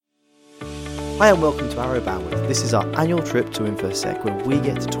Hi and welcome to Arrow Bandwidth. This is our annual trip to InfoSec where we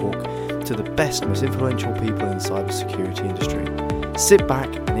get to talk to the best, most influential people in the cybersecurity industry. Sit back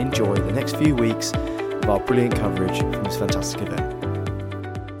and enjoy the next few weeks of our brilliant coverage from this fantastic event.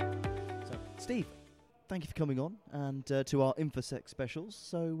 So, Steve, thank you for coming on and to our InfoSec specials.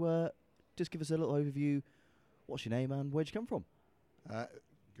 So just give us a little overview. What's your name and where'd you come from?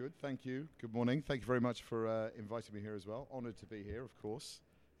 Good, thank you. Good morning. Thank you very much for inviting me here as well. Honoured to be here, of course,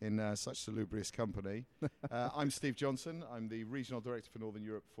 in such salubrious company. I'm Steve Johnson. I'm the Regional Director for Northern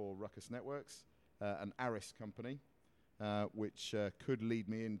Europe for Ruckus Networks, an ARIS company, which could lead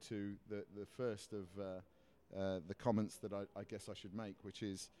me into the first of the comments that I guess I should make, which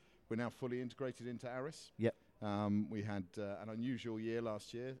is we're now fully integrated into ARIS. Yep. We had an unusual year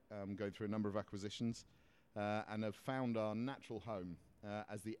last year, going through a number of acquisitions, and have found our natural home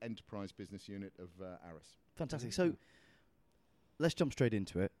as the enterprise business unit of ARIS. Fantastic. So let's jump straight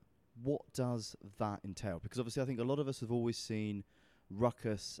into it. What does that entail? Because obviously I think a lot of us have always seen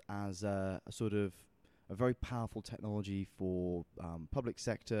Ruckus as a sort of a very powerful technology for public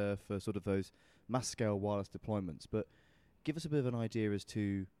sector, for sort of those mass-scale wireless deployments. But give us a bit of an idea as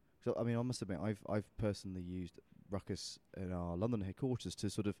to... So, I mean, I must admit, I've personally used Ruckus in our London headquarters to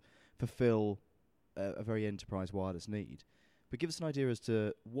sort of fulfill a very enterprise wireless need. But give us an idea as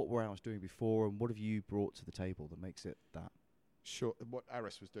to what were ARIS doing before and what have you brought to the table that makes it that? Sure. What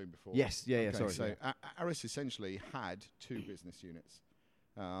ARIS was doing before? Yes. Yeah, okay, sorry. So ARIS essentially had two business units.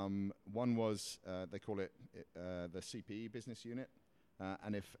 One was, they call it the CPE business unit.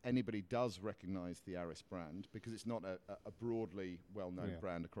 And if anybody does recognize the ARIS brand, because it's not a broadly well-known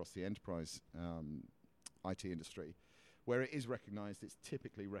brand across the enterprise IT industry, where it is recognized, it's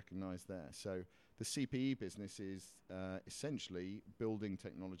typically recognized there. So the CPE business is essentially building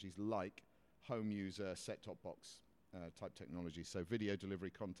technologies like home user set-top box type technology, so video delivery,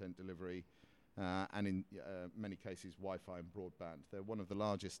 content delivery, and in many cases Wi-Fi and broadband. They're one of the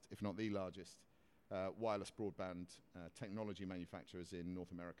largest, if not the largest, wireless broadband technology manufacturers in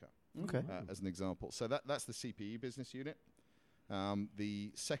North America, as an example. So that's the CPE business unit.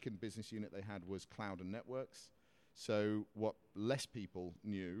 The second business unit they had was cloud and networks. So what less people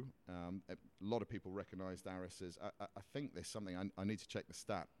knew, a lot of people recognized ARIS as, I think there's something, I need to check the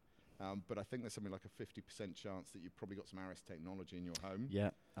stat, but I think there's something like a 50% chance that you've probably got some ARIS technology in your home.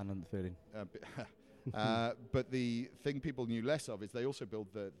 Yeah, and I'm the feeling. But the thing people knew less of is they also build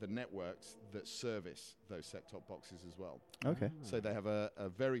the networks that service those set-top boxes as well. Okay. So they have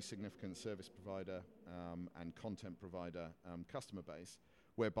a very significant service provider and content provider customer base,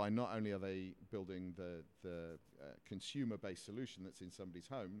 whereby not only are they building the consumer-based solution that's in somebody's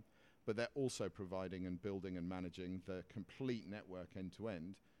home, but they're also providing and building and managing the complete network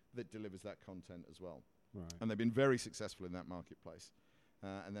end-to-end that delivers that content as well. Right. And they've been very successful in that marketplace.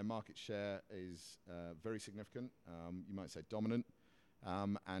 And their market share is very significant, you might say dominant.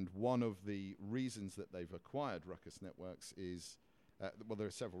 And one of the reasons that they've acquired Ruckus Networks is, well, there are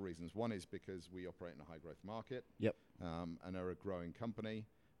several reasons. One is because we operate in a high-growth market. Yep. And are a growing company.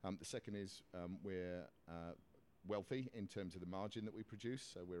 The second is we're wealthy in terms of the margin that we produce.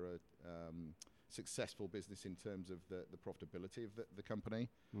 So we're a successful business in terms of the profitability of the company.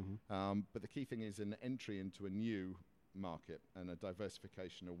 Mm-hmm. But the key thing is an entry into a new market and a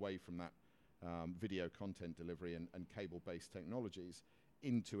diversification away from that video content delivery and cable-based technologies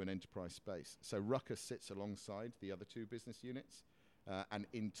into an enterprise space. So Ruckus sits alongside the other two business units. And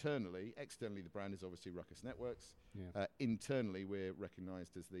externally the brand is obviously Ruckus Networks. Yeah. Internally, we're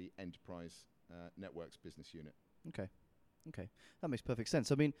recognized as the Enterprise Networks business unit. Okay. That makes perfect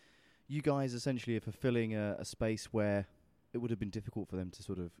sense. I mean, you guys essentially are fulfilling a space where it would have been difficult for them to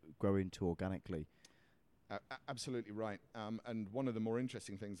sort of grow into organically. Absolutely right. And one of the more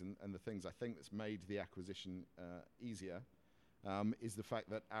interesting things, and the things I think that's made the acquisition easier, is the fact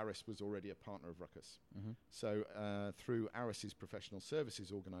that ARIS was already a partner of Ruckus. Mm-hmm. So through ARIS's professional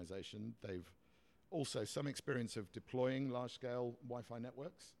services organization, they've also some experience of deploying large-scale Wi-Fi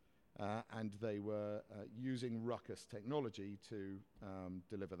networks, and they were using Ruckus technology to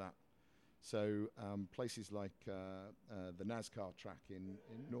deliver that. So places like the NASCAR track in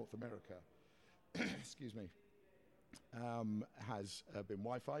North America, excuse me, has been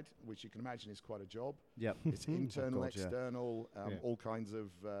Wi-Fi'd, which you can imagine is quite a job. Yep. It's internal, God, yeah. external, all kinds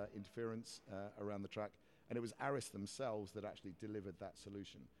of interference around the track. And it was ARIS themselves that actually delivered that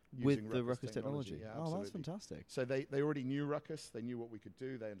solution. With the Ruckus technology? Yeah, oh, absolutely. that's fantastic. So they already knew Ruckus. They knew what we could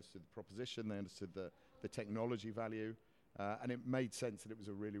do. They understood the proposition. They understood the technology value. And it made sense that it was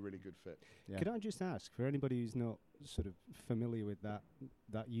a really, really good fit. Yeah. Could I just ask, for anybody who's not sort of familiar with that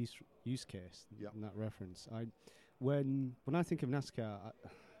use case, Yeah. and that reference, when I think of NASCAR,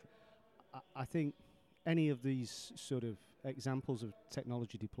 I think any of these sort of examples of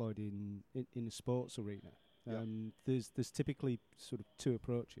technology deployed in a sports arena, there's typically sort of two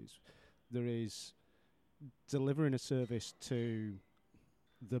approaches. There is delivering a service to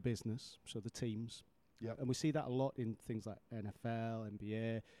the business, so the teams. Yep. And we see that a lot in things like NFL,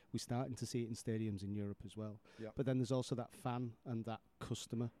 NBA. We're starting to see it in stadiums in Europe as well. Yep. But then there's also that fan and that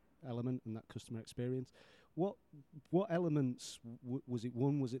customer element and that customer experience. What elements was it?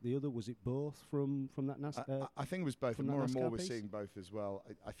 One, was it the other? Was it both from that NASCAR? I think it was both, from and more that and more NASCAR we're piece? seeing both as well.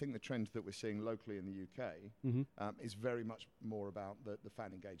 I think the trend that we're seeing locally in the UK is very much more about the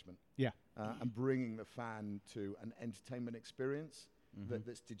fan engagement. Yeah. And bringing the fan to an entertainment experience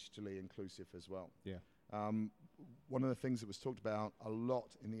that's digitally inclusive as well. Yeah. One of the things that was talked about a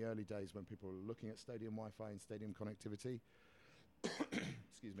lot in the early days when people were looking at stadium Wi-Fi and stadium connectivity,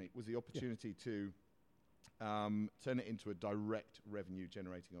 excuse me, was the opportunity to turn it into a direct revenue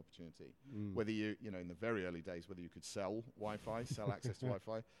generating opportunity. Whether you know, in the very early days, whether you could sell Wi-Fi, sell access to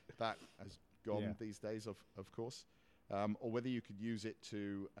Wi-Fi, that has gone these days, of course, or whether you could use it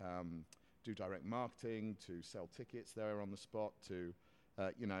to do direct marketing, to sell tickets there on the spot, to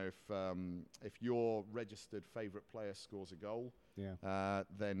you know, if your registered favourite player scores a goal,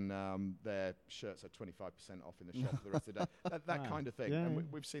 then their shirts are 25% off in the shop for the rest of the day. That kind of thing.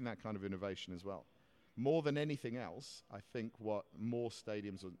 And we've seen that kind of innovation as well. More than anything else, I think what more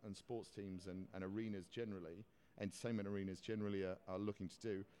stadiums and sports teams and arenas generally, entertainment arenas generally are looking to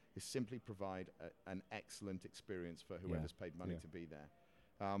do is simply provide an excellent experience for whoever's paid money to be there.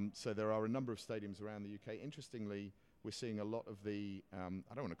 So there are a number of stadiums around the UK. Interestingly, we're seeing a lot of the,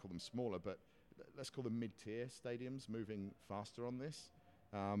 I don't want to call them smaller, but let's call them mid-tier stadiums moving faster on this.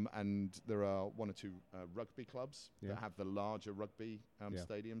 And there are one or two rugby clubs that have the larger rugby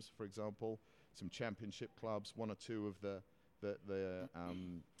stadiums, for example. Some championship clubs, one or two of the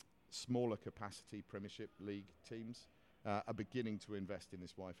smaller capacity Premiership League teams are beginning to invest in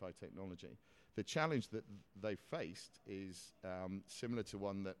this Wi-Fi technology. The challenge that they faced is similar to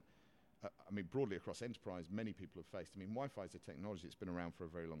one that, I mean, broadly across enterprise, many people have faced. I mean, Wi-Fi is a technology that's been around for a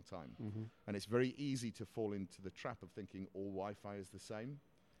very long time. And it's very easy to fall into the trap of thinking all Wi-Fi is the same.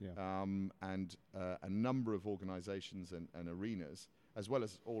 And a number of organizations and arenas, as well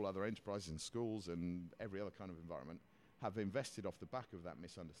as all other enterprises and schools and every other kind of environment, have invested off the back of that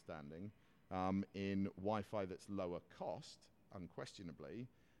misunderstanding in Wi-Fi that's lower cost, unquestionably,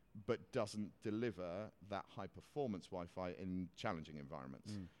 but doesn't deliver that high-performance Wi-Fi in challenging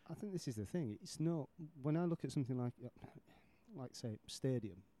environments. I think this is the thing. It's not, when I look at something like say,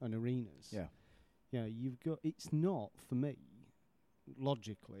 stadium and arenas, you've got, it's not, for me,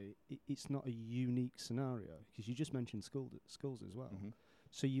 logically, it's not a unique scenario, because you just mentioned schools as well.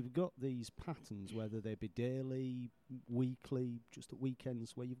 So you've got these patterns, whether they be daily, weekly, just at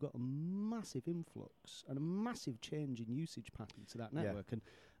weekends, where you've got a massive influx and a massive change in usage pattern to that network.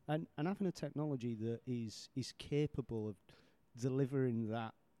 And having a technology that is capable of delivering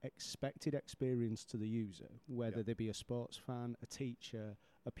that expected experience to the user, whether they be a sports fan, a teacher,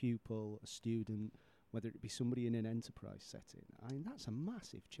 a pupil, a student, whether it be somebody in an enterprise setting, I mean, that's a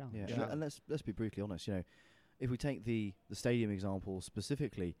massive challenge. And let's be brutally honest, you know, if we take the stadium example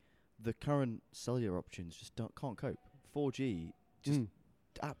specifically, the current cellular options just can't cope. 4G just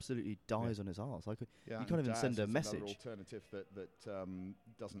absolutely dies on its arse. Like, you can't even send a message. Another alternative that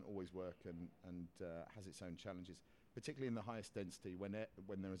doesn't always work and has its own challenges, particularly in the highest density when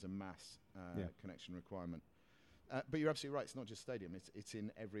there is a mass connection requirement. But you're absolutely right. It's not just stadium. It's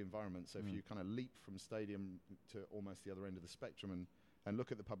in every environment. So if you kind of leap from stadium to almost the other end of the spectrum and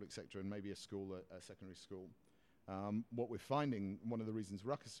look at the public sector and maybe a school, a secondary school, what we're finding, one of the reasons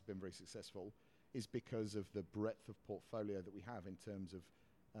Ruckus has been very successful is because of the breadth of portfolio that we have in terms of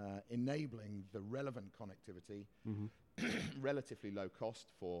enabling the relevant connectivity, relatively low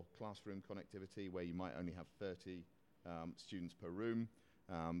cost for classroom connectivity, where you might only have 30 students per room.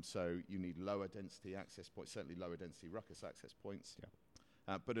 So you need lower density access points, certainly lower density Ruckus access points,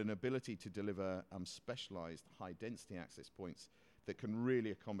 but an ability to deliver specialized high density access points that can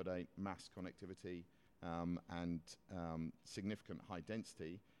really accommodate mass connectivity and significant high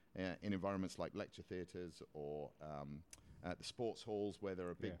density in environments like lecture theatres or the sports halls, where there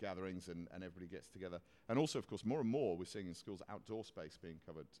are big gatherings and everybody gets together. And also, of course, more and more we're seeing in schools outdoor space being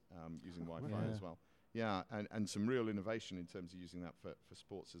covered using Wi-Fi as well. Yeah, and some real innovation in terms of using that for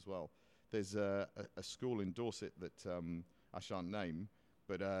sports as well. There's a school in Dorset that I shan't name,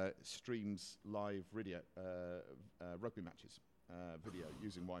 but streams live rugby matches, video,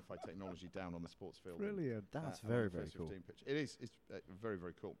 using Wi-Fi technology down on the sports field. Brilliant. That's very, very cool. Pitch. It is. It's very,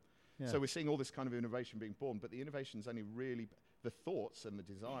 very cool. Yeah. So we're seeing all this kind of innovation being born, but the innovation's only really, the thoughts and the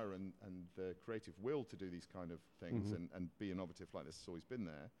desire and the creative will to do these kind of things and be innovative like this has always been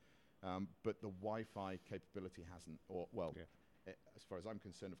there. But the Wi-Fi capability hasn't, as far as I'm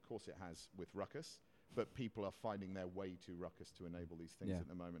concerned, of course it has with Ruckus, but people are finding their way to Ruckus to enable these things at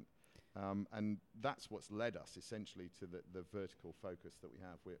the moment. And that's what's led us essentially to the vertical focus that we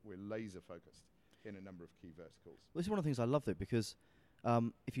have. We're laser focused in a number of key verticals. Well, this is one of the things I love, though, because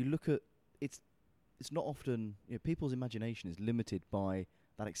if you look at it's not often, people's imagination is limited by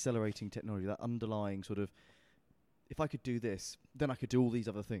that accelerating technology, that underlying sort of, if I could do this, then I could do all these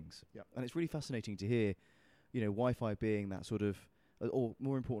other things. Yep. And it's really fascinating to hear, Wi-Fi being that sort of, or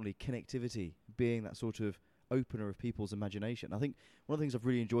more importantly, connectivity being that sort of opener of people's imagination. I think one of the things I've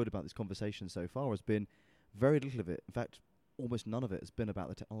really enjoyed about this conversation so far has been very little of it. In fact, almost none of it has been about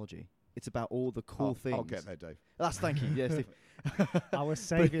the technology. It's about all the cool things. I'll get there, Dave. Thank you. Yes, Steve. I was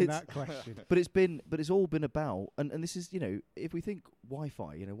saving that question. But it's all been about, and this is, if we think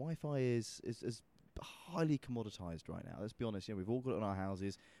Wi-Fi, Wi-Fi is highly commoditized right now. Let's be honest. We've all got it in our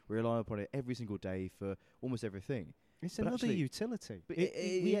houses. We rely upon it every single day for almost everything. It's another utility. But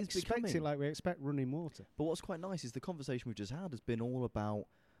we expect it like we expect running water. But what's quite nice is the conversation we've just had has been all about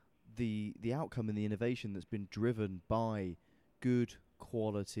the outcome and the innovation that's been driven by good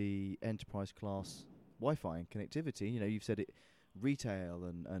quality enterprise class Wi-Fi and connectivity. You've said it, retail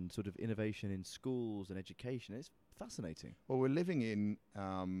and sort of innovation in schools and education. It's fascinating. Well, we're living in,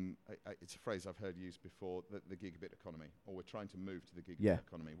 it's a phrase I've heard used before, the gigabit economy, or we're trying to move to the gigabit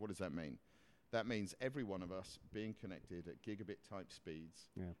economy. What does that mean? That means every one of us being connected at gigabit type speeds,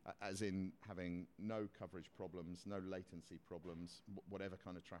 as in having no coverage problems, no latency problems, whatever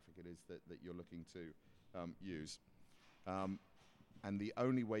kind of traffic it is that you're looking to use. And the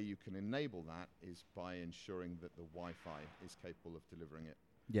only way you can enable that is by ensuring that the Wi-Fi is capable of delivering it.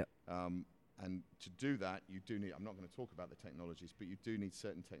 Yep. And to do that, you do need, I'm not going to talk about the technologies, but you do need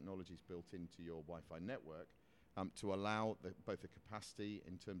certain technologies built into your Wi-Fi network to allow both the capacity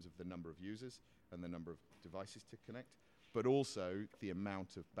in terms of the number of users and the number of devices to connect, but also the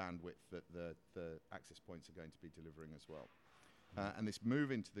amount of bandwidth that the access points are going to be delivering as well. And this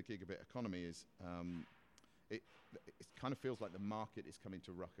move into the gigabit economy is, it kind of feels like the market is coming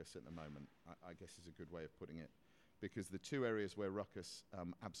to Ruckus at the moment, I guess is a good way of putting it. Because the two areas where Ruckus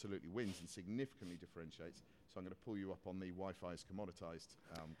absolutely wins and significantly differentiates, so I'm going to pull you up on the Wi-Fi is commoditized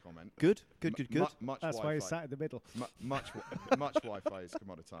comment. Good. That's why he's sat in the middle. Much Wi-Fi is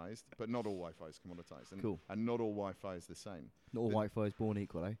commoditized, but not all Wi-Fi is commoditized. And not all Wi-Fi is the same. Not all Wi-Fi is born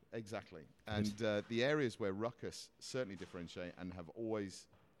equal, eh? Exactly. And the areas where Ruckus certainly differentiate and have always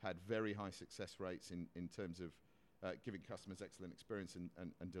had very high success rates in terms of giving customers excellent experience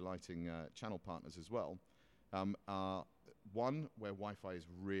and delighting channel partners as well, are one where Wi-Fi is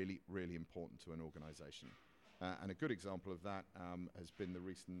really, really important to an organization. And a good example of that has been the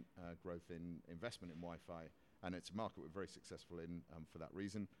recent growth in investment in Wi-Fi, and it's a market we're very successful in for that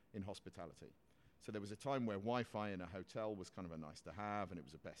reason, in hospitality. So there was a time where Wi-Fi in a hotel was kind of a nice to have, and it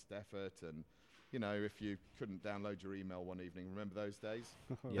was a best effort, and if you couldn't download your email one evening, remember those days?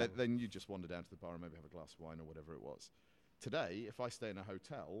 Then you just wander down to the bar and maybe have a glass of wine or whatever it was. Today, if I stay in a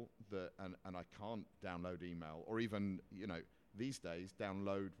hotel and I can't download email, or even, these days,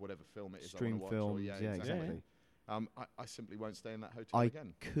 download whatever film it is Stream I want films, to watch. Exactly. I simply won't stay in that hotel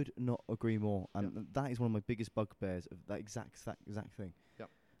again. I could not agree more. And that is one of my biggest bugbears of that exact thing. Yep.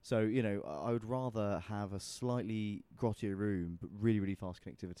 So, I would rather have a slightly grottier room, but really, really fast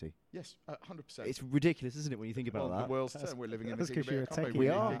connectivity. Yes, 100%. It's ridiculous, isn't it, when you think about that? The world's turn. We're living in the gigabit economy. We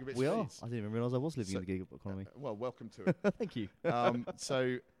are. I didn't even realise I was living in the gigabit economy. Well, welcome to it. Thank you.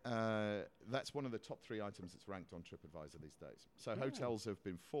 So that's one of the top 3 items that's ranked on TripAdvisor these days. So hotels have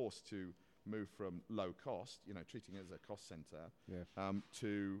been forced to move from low cost, treating it as a cost center,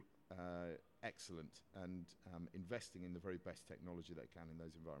 to excellent and investing in the very best technology they can in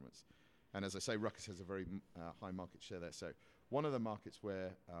those environments. And as I say, Ruckus has a very high market share there. So one of the markets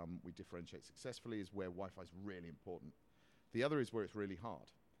where we differentiate successfully is where Wi-Fi is really important. The other is where it's really hard.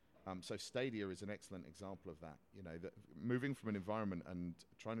 So Stadia is an excellent example of that. That moving from an environment and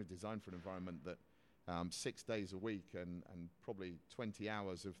trying to design for an environment that 6 days a week and probably 20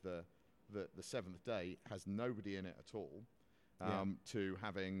 hours of the 7th day has nobody in it at all, to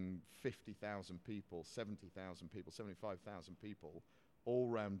having 50,000 people, 70,000 people, 75,000 people all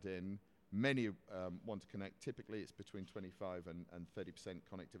rammed in. Many want to connect. Typically, it's between 25 and 30%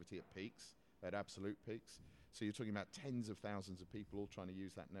 connectivity at peaks, at absolute peaks. So you're talking about tens of thousands of people all trying to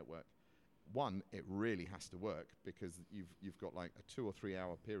use that network. One, it really has to work because you've got like a 2 or 3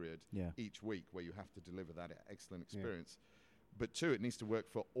 hour period each week where you have to deliver that excellent experience. But 2, it needs to work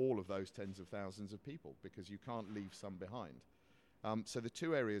for all of those tens of thousands of people because you can't leave some behind. So the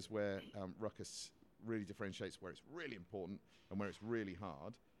two areas where Ruckus really differentiates, where it's really important and where it's really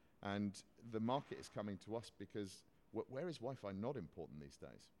hard, and the market is coming to us because where is Wi-Fi not important these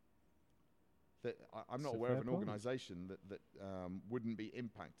days? I'm not aware of an organisation that wouldn't be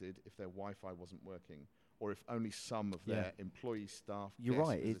impacted if their Wi-Fi wasn't working, or if only some of their employee staff, You're guests,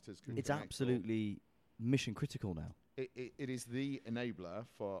 right. visitors could It's connect. absolutely mission critical now. It is the enabler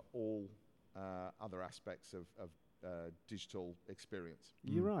for all other aspects of digital experience.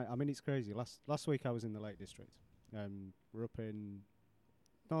 You're right. I mean, it's crazy. Last week I was in the Lake District. We're up in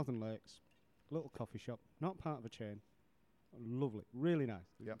Northern Lakes, little coffee shop, not part of a chain. Lovely, really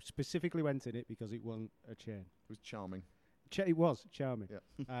nice. Yep. Specifically went in it because it wasn't a chain. It was charming. It was charming. Yep.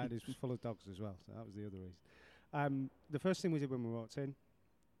 And it was full of dogs as well, so that was the other reason. The first thing we did when we walked in,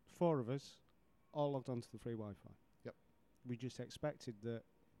 4 of us, all logged onto the free Wi-Fi. Yep. We just expected that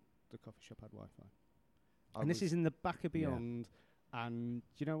the coffee shop had Wi-Fi. And this is in the back of Beyond, and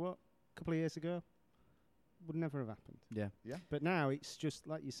do you know what? A couple of years ago, would never have happened. Yeah. Yeah. But now it's just,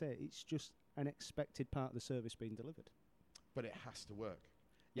 like you say, it's just an expected part of the service being delivered. But it has to work.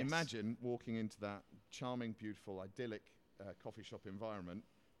 Yes. Imagine walking into that charming, beautiful, idyllic coffee shop environment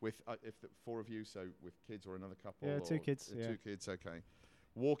with, if the 4 of you, so with kids or another couple. Yeah, or 2 kids. 2 kids, okay.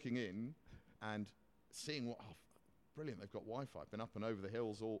 Walking in and seeing brilliant, they've got Wi-Fi. I've been up and over the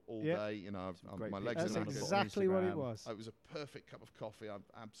hills all day. You know, my legs That's are knackered. exactly what it was. It was a perfect cup of coffee.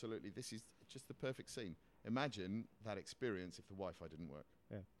 Absolutely, this is just the perfect scene. Imagine that experience if the Wi-Fi didn't work.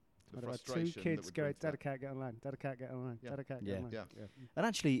 Yeah. The I'd have had 2 frustration kids that going, would Dad, I can't get online. Dad, I can't get online. Yeah. Dad, I can't Yeah. get online. Yeah. And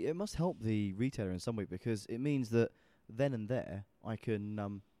actually, it must help the retailer in some way, because it means that then and there I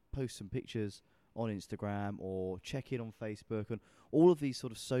can post some pictures on Instagram or check in on Facebook, and all of these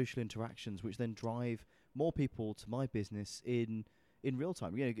sort of social interactions, which then drive more people to my business in real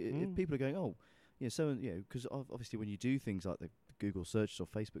time. You know, if people are going, oh, you know, so, you know, because obviously when you do things like the Google searches or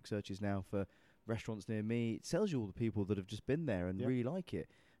Facebook searches now for restaurants near me, it tells you all the people that have just been there and really like it.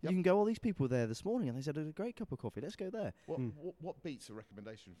 Yep. You can go, oh, these people were there this morning and they said, a great cup of coffee, let's go there. What beats a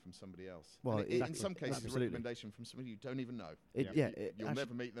recommendation from somebody else? Well, in some cases, absolutely. a recommendation from somebody you don't even know. You'll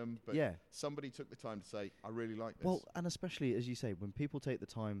never meet them, but somebody took the time to say, I really like this. Well, and especially, as you say, when people take the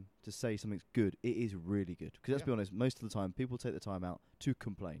time to say something's good, it is really good. Because let's be honest, most of the time, people take the time out to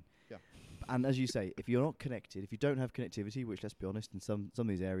complain. Yeah. And as you say, if you're not connected, if you don't have connectivity, which, let's be honest, in some of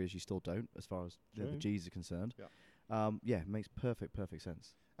these areas you still don't, as far as the G's are concerned, it makes perfect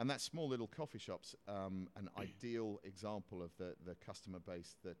sense. And that small little coffee shop's an ideal example of the customer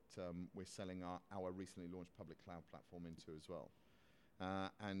base that we're selling our recently launched public cloud platform into as well.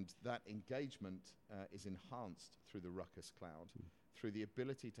 And that engagement is enhanced through the Ruckus Cloud, through the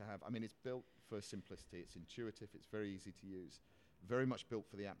ability to have, I mean, it's built for simplicity, it's intuitive, it's very easy to use, very much built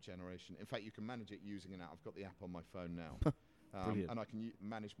for the app generation. In fact, you can manage it using an app. I've got the app on my phone now. And I can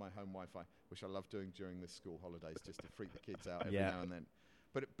manage my home Wi-Fi, which I love doing during the school holidays, just to freak the kids out every now and then.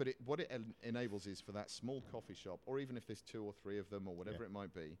 But what it enables is for that small coffee shop, or even if there's 2 or 3 of them, or whatever it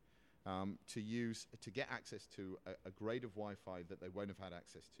might be, to get access to a grade of Wi-Fi that they won't have had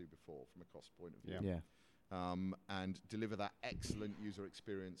access to before from a cost point of view. And deliver that excellent user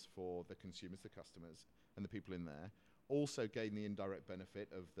experience for the consumers, the customers, and the people in there. Also gain the indirect benefit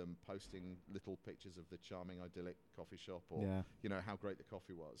of them posting little pictures of the charming, idyllic coffee shop, or you know, how great the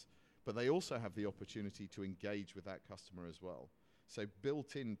coffee was. But they also have the opportunity to engage with that customer as well. So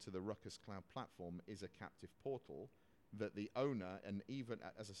built into the Ruckus Cloud platform is a captive portal that the owner, and even,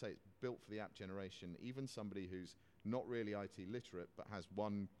 as I say, it's built for the app generation, even somebody who's not really IT literate but has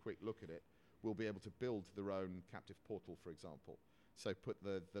one quick look at it, will be able to build their own captive portal, for example. So put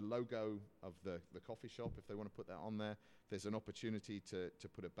the logo of the coffee shop, if they want to put that on there. There's an opportunity to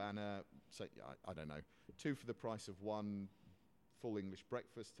put a banner, say, I don't know, 2 for the price of 1 full English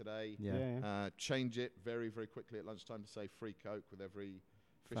breakfast today. Change it very, very quickly at lunchtime to say free Coke with every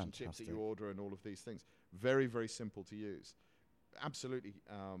fish and chips that you order, and all of these things. Very, very simple to use. Absolutely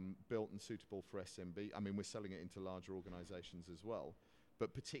built and suitable for SMB. I mean, we're selling it into larger organizations as well,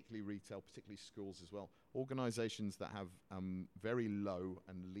 but particularly retail, particularly schools as well. Organizations that have very low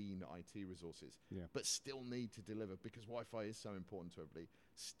and lean IT resources, but still need to deliver, because Wi-Fi is so important to everybody,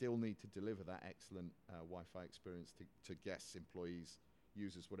 still need to deliver that excellent Wi-Fi experience to guests, employees,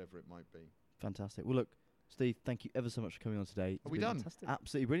 users, whatever it might be. Fantastic. Well, look, Steve, thank you ever so much for coming on today. Are we done? Fantastic.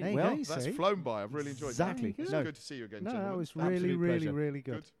 Absolutely brilliant. Well, that's flown by. I've really enjoyed that. Exactly. It's good to see you again, No, gentlemen. that was really, really, really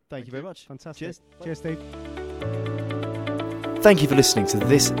good. Thank you very much. Fantastic. Cheers. Cheers, Steve. Thank you for listening to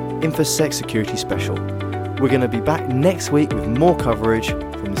this InfoSec Security Special. We're going to be back next week with more coverage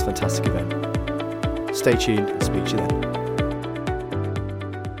from this fantastic event. Stay tuned and speak to you then.